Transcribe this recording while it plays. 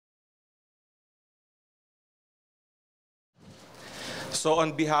So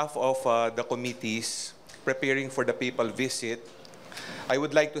on behalf of the committees preparing for the papal visit, I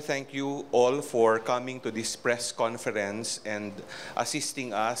would like to thank you all for coming to this press conference and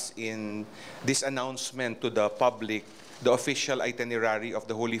assisting us in this announcement to the public, the official itinerary of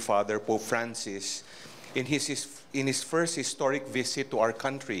the Holy Father, Pope Francis, in his first historic visit to our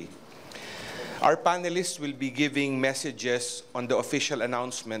country. Our panelists will be giving messages on the official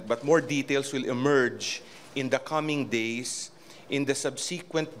announcement, but more details will emerge in the coming days in the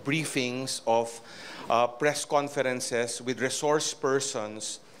subsequent briefings of press conferences with resource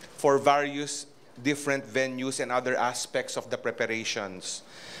persons for various different venues and other aspects of the preparations.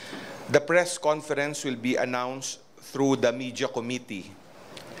 The press conference will be announced through the media committee.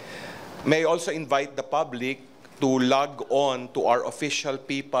 May I also invite the public to log on to our official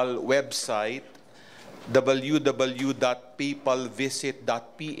papal website,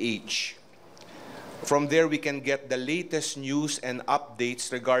 www.papalvisit.ph. From there, we can get the latest news and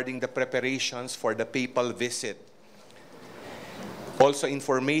updates regarding the preparations for the papal visit. Also,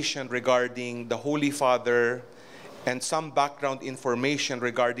 information regarding the Holy Father and some background information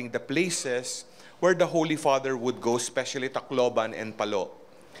regarding the places where the Holy Father would go, especially Tacloban and Palo,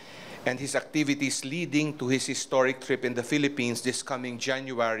 and his activities leading to his historic trip in the Philippines this coming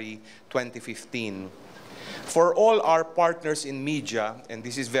January 2015. For all our partners in media, and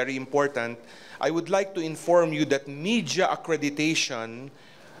this is very important, I would like to inform you that media accreditation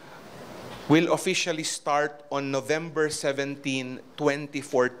will officially start on November 17,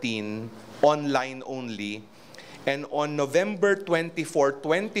 2014, online only, and on November 24,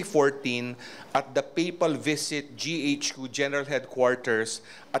 2014, at the Papal Visit GHQ General Headquarters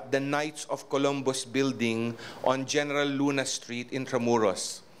at the Knights of Columbus Building on General Luna Street,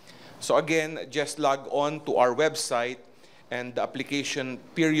 Intramuros. So again, just log on to our website, and the application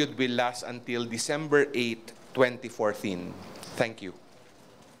period will last until December 8, 2014. Thank you.